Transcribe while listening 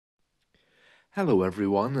Hello,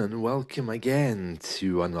 everyone, and welcome again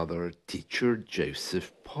to another Teacher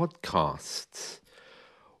Joseph podcast.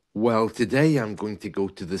 Well, today I'm going to go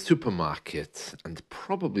to the supermarket and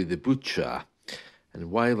probably the butcher.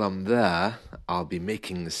 And while I'm there, I'll be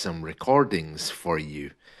making some recordings for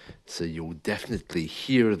you. So you'll definitely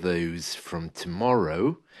hear those from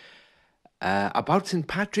tomorrow. About St.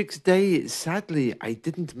 Patrick's Day, sadly, I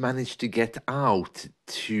didn't manage to get out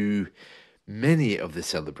to many of the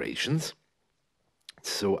celebrations.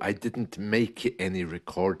 So I didn't make any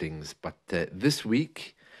recordings, but this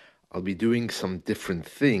week I'll be doing some different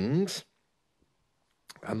things.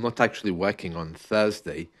 I'm not actually working on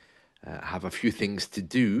Thursday. I have a few things to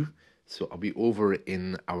do. So I'll be over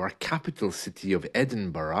in our capital city of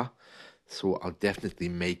Edinburgh. So I'll definitely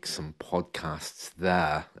make some podcasts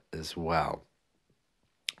there as well.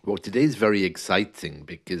 Well, today's very exciting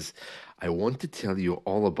because I want to tell you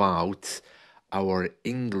all about our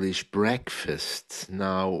English breakfast.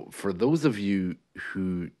 Now, for those of you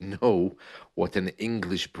who know what an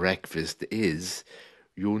English breakfast is,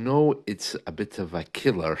 you'll know it's a bit of a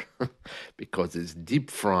killer because it's deep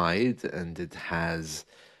fried and it has,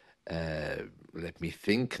 let me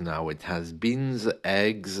think now, it has beans,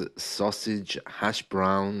 eggs, sausage, hash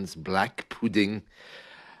browns, black pudding.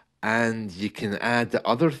 And you can add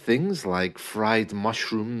other things like fried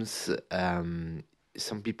mushrooms.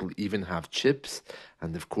 Some people even have chips.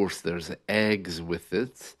 And of course, there's eggs with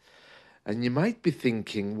it. And you might be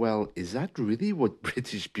thinking, well, is that really what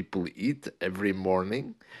British people eat every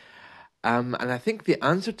morning? And I think the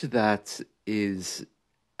answer to that is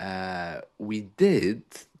we did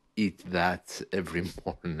eat that every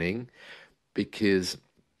morning because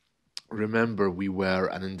remember, we were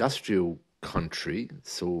an industrial country,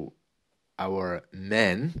 so our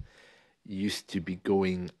men used to be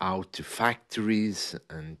going out to factories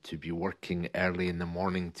and to be working early in the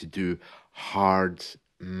morning to do hard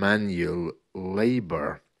manual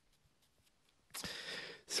labor.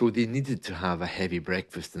 So they needed to have a heavy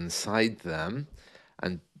breakfast inside them.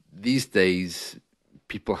 And these days,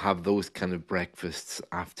 people have those kind of breakfasts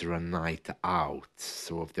after a night out.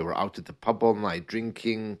 So if they were out at the pub all night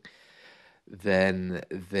drinking, then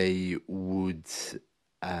they would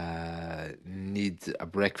need a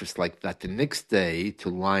breakfast like that the next day to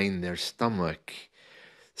line their stomach.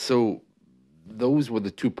 So those were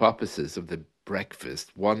the two purposes of the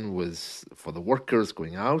breakfast. One was for the workers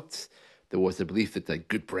going out. There was a belief that a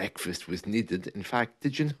good breakfast was needed. In fact,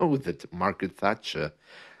 did you know that Margaret Thatcher,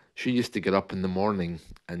 she used to get up in the morning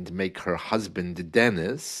and make her husband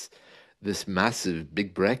Dennis this massive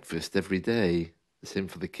big breakfast every day? The same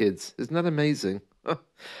for the kids. Isn't that amazing?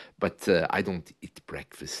 But I don't eat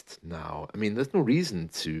breakfast now. I mean, there's no reason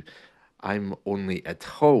to. I'm only at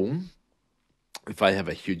home. If I have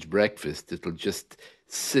a huge breakfast, it'll just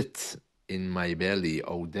sit in my belly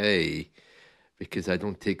all day because I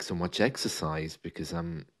don't take so much exercise because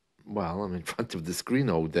I'm in front of the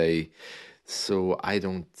screen all day. So I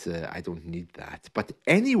don't need that. But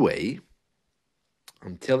anyway,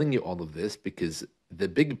 I'm telling you all of this because the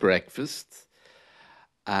big breakfast,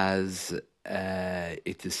 as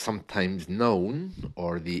it is sometimes known,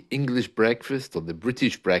 or the English breakfast or the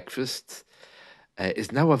British breakfast,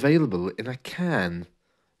 is now available in a can.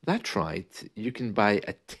 That's right, you can buy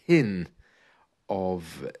a tin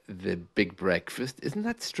of the big breakfast. Isn't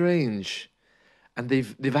that strange? And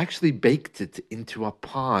they've actually baked it into a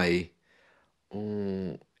pie.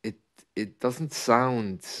 Oh, it doesn't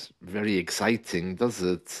sound very exciting, does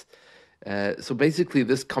it? So basically,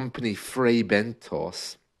 this company, Frey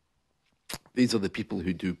Bentos, these are the people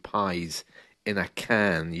who do pies in a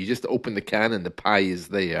can. You just open the can and the pie is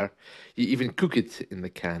there. You even cook it in the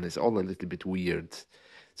can. It's all a little bit weird.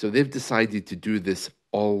 So they've decided to do this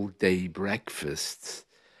all day breakfast,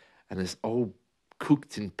 and it's all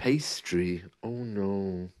cooked in pastry. Oh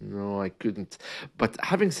no, no, I couldn't. But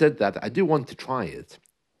having said that, I do want to try it.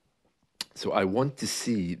 So I want to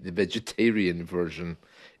see the vegetarian version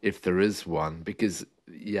if there is one, because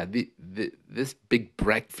yeah, the this big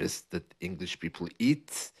breakfast that English people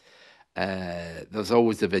eat, there's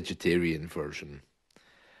always a vegetarian version.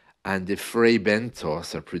 And if Frey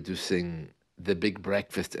Bentos are producing the big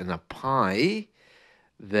breakfast in a pie,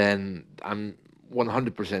 then I'm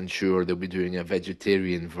 100% sure they'll be doing a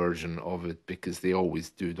vegetarian version of it because they always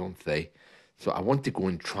do, don't they? So I want to go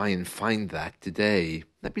and try and find that today.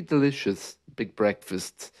 That'd be delicious. Big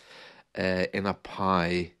breakfast in a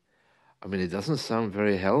pie. I mean, it doesn't sound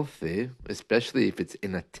very healthy, especially if it's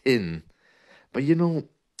in a tin. But you know,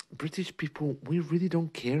 British people, we really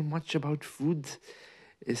don't care much about food.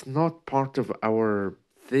 It's not part of our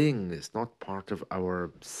thing. It's not part of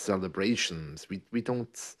our celebrations. We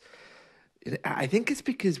don't. I think it's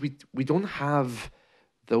because we don't have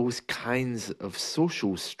those kinds of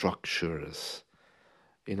social structures.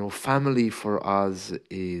 You know, family for us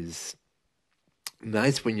is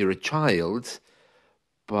nice when you're a child,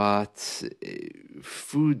 but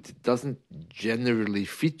food doesn't generally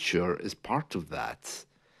feature as part of that.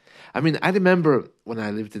 I mean, I remember when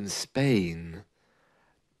I lived in Spain,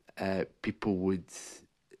 people would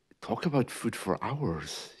talk about food for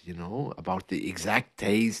hours, you know, about the exact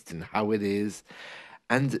taste and how it is.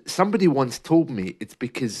 And somebody once told me it's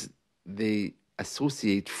because they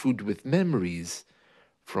associate food with memories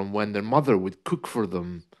from when their mother would cook for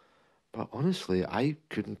them. But honestly, I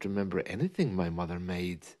couldn't remember anything my mother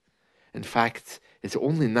made. In fact, it's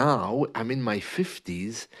only now, I'm in my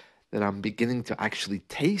 50s, that I'm beginning to actually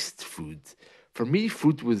taste food. For me,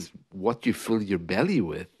 food was what you fill your belly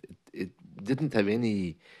with. It didn't have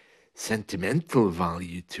any sentimental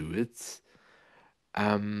value to it.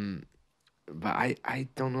 Um, but I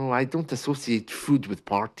don't know. I don't associate food with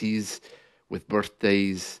parties, with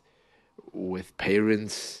birthdays, with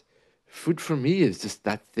parents. Food for me is just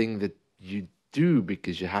that thing that you do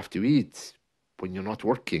because you have to eat when you're not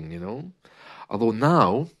working, you know? Although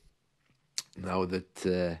now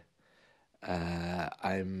that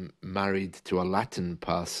I'm married to a Latin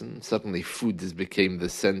person, suddenly food has become the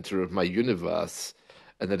center of my universe.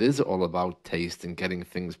 And it is all about taste and getting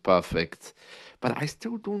things perfect. But I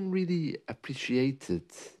still don't really appreciate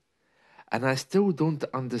it. And I still don't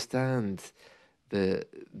understand the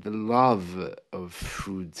love of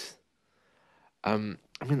food. I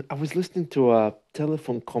mean, I was listening to a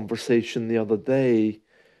telephone conversation the other day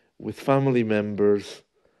with family members,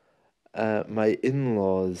 my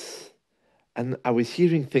in-laws, and I was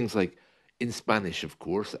hearing things like, in Spanish, of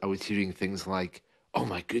course, I was hearing things like, "Oh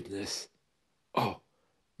my goodness," "Oh,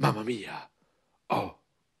 mamma mia," "Oh,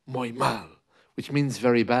 muy mal," which means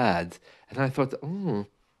very bad. And I thought, oh,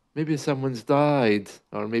 maybe someone's died,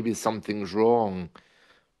 or maybe something's wrong.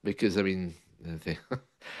 Because I mean, they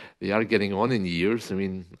they are getting on in years. I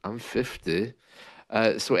mean, I'm 50.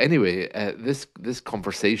 So anyway, this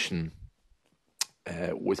conversation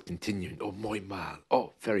was continuing. Oh, muy mal.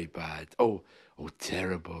 Oh, very bad. Oh, oh,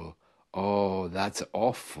 terrible. Oh, that's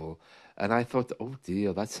awful. And I thought, oh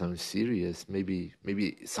dear, that sounds serious. Maybe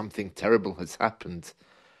something terrible has happened.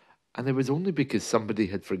 And it was only because somebody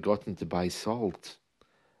had forgotten to buy salt.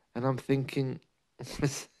 And I'm thinking,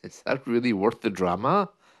 is that really worth the drama?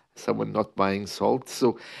 Someone not buying salt.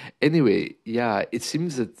 So, anyway, yeah, it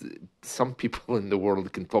seems that some people in the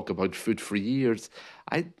world can talk about food for years.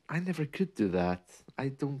 I never could do that. I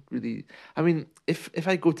don't really. I mean, if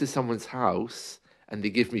I go to someone's house and they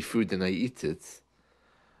give me food and I eat it,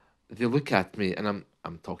 they look at me, and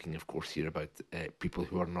I'm talking, of course, here about people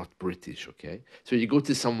who are not British. Okay, so you go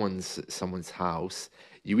to someone's house,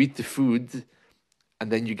 you eat the food,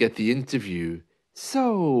 and then you get the interview.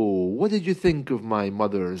 So, what did you think of my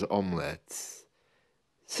mother's omelette?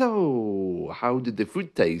 So, how did the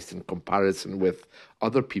food taste in comparison with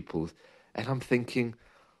other people's? And I'm thinking,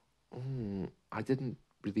 I didn't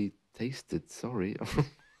really taste it, sorry.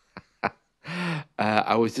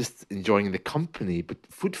 I was just enjoying the company, but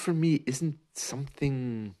food for me isn't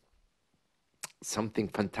something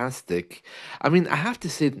fantastic. I mean, I have to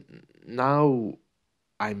say now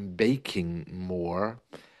I'm baking more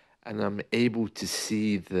and I'm able to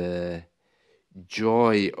see the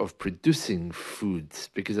joy of producing foods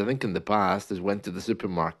because I think in the past I went to the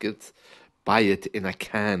supermarket, buy it in a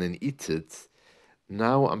can and eat it.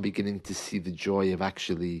 Now I'm beginning to see the joy of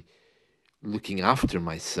actually looking after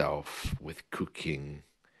myself with cooking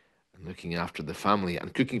and looking after the family,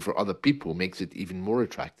 and cooking for other people makes it even more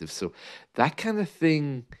attractive. So that kind of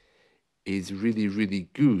thing is really, really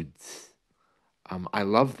good. I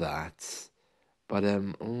love that. But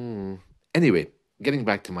anyway, getting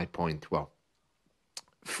back to my point. Well,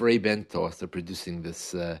 Frey Bentos are producing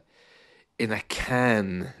this in a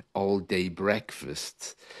can all day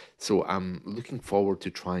breakfast. So I'm looking forward to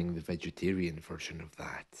trying the vegetarian version of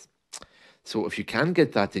that. So if you can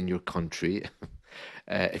get that in your country,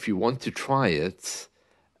 if you want to try it,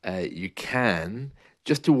 you can.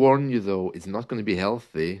 Just to warn you though, it's not going to be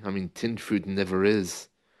healthy. I mean, tinned food never is.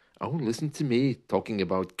 Oh, listen to me talking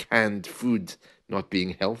about canned food not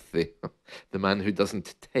being healthy. The man who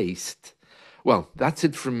doesn't taste. Well, that's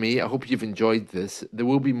it from me. I hope you've enjoyed this. There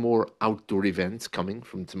will be more outdoor events coming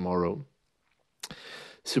from tomorrow.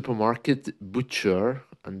 Supermarket, Butcher,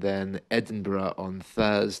 and then Edinburgh on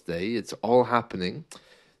Thursday. It's all happening.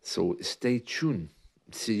 So stay tuned.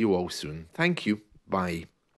 See you all soon. Thank you. Bye.